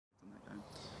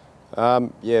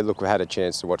Yeah, look, we had a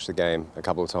chance to watch the game a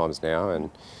couple of times now, and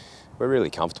we're really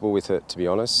comfortable with it, to be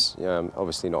honest.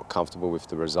 Obviously not comfortable with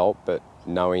the result, but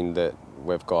knowing that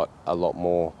we've got a lot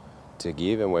more to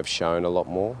give and we've shown a lot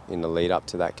more in the lead up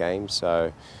to that game.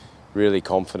 So really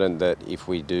confident that if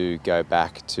we do go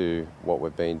back to what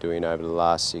we've been doing over the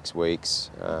last 6 weeks,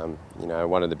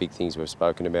 one of the big things we've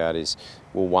spoken about is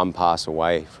we're one pass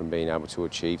away from being able to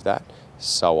achieve that.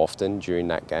 So often during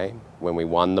that game, when we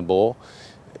won the ball,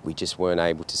 we just weren't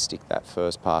able to stick that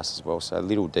first pass as well. So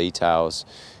little details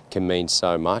can mean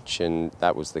so much, and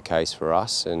that was the case for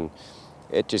us. And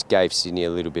it just gave Sydney a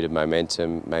little bit of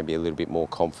momentum, maybe a little bit more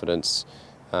confidence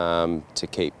to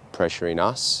keep pressuring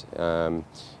us,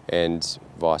 and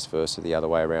vice versa the other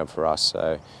way around for us.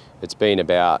 So it's been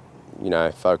about,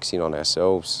 focusing on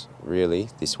ourselves really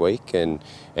this week, and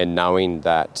knowing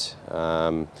that,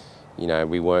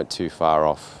 we weren't too far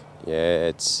off.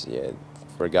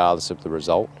 Regardless of the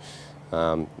result.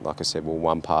 Like I said, we're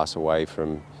one pass away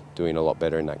from doing a lot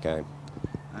better in that game.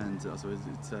 And I suppose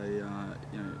it's a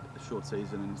short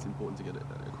season, and it's important to get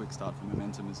a quick start for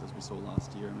momentum, as we saw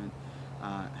last year. I mean,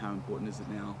 how important is it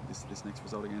now, this next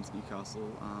result against Newcastle?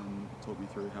 Talk me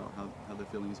through how the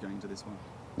feeling is going into this one.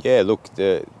 Yeah, look,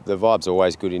 the vibe's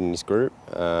always good in this group.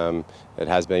 It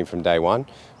has been from day one.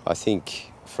 I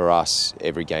think for us,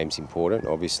 every game's important,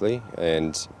 obviously,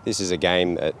 and this is a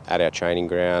game at our training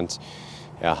ground,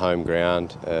 our home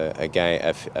ground,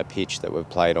 a pitch that we've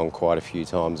played on quite a few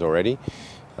times already.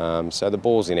 So the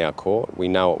ball's in our court. We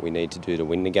know what we need to do to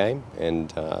win the game,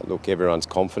 and look, everyone's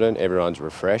confident, everyone's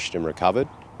refreshed and recovered,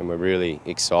 and we're really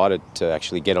excited to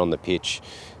actually get on the pitch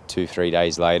 2-3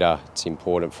 days later. It's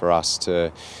important for us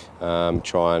to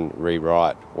try and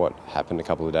rewrite what happened a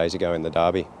couple of days ago in the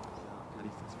derby. How do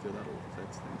you feel that all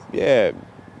affects things? Yeah,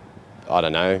 I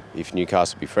don't know if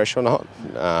Newcastle will be fresh or not.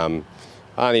 I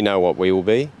only know what we will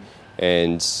be,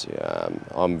 and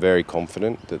I'm very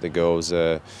confident that the girls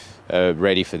are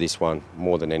ready for this one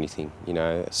more than anything.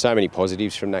 So many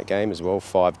positives from that game as well.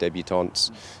 5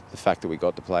 debutantes, the fact that we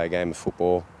got to play a game of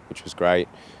football, which was great.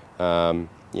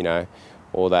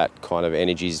 All that kind of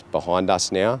energy's behind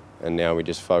us now, and now we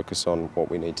just focus on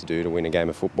what we need to do to win a game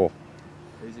of football.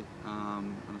 Easy.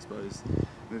 And I suppose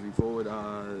moving forward,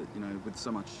 with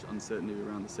so much uncertainty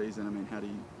around the season, I mean,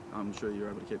 I'm sure you're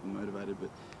able to keep them motivated,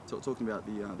 but talking about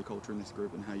the culture in this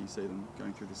group and how you see them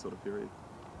going through this sort of period.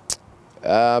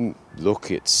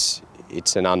 Look, it's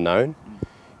an unknown.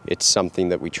 It's something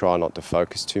that we try not to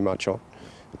focus too much on.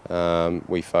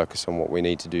 We focus on what we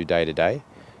need to do day to day.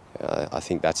 I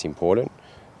think that's important.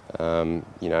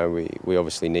 We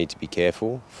obviously need to be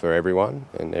careful for everyone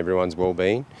and everyone's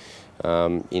well-being,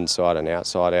 inside and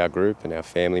outside our group and our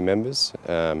family members.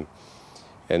 And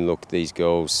look, these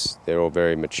girls, they're all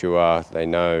very mature. They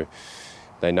know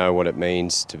what it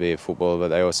means to be a footballer, but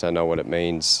they also know what it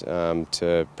means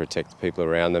to protect the people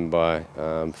around them by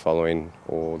following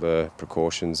all the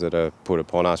precautions that are put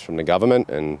upon us from the government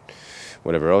and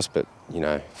whatever else. But,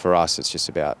 for us, it's just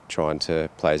about trying to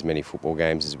play as many football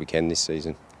games as we can this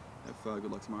season.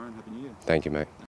 Good luck tomorrow and Happy New Year. Thank you, mate.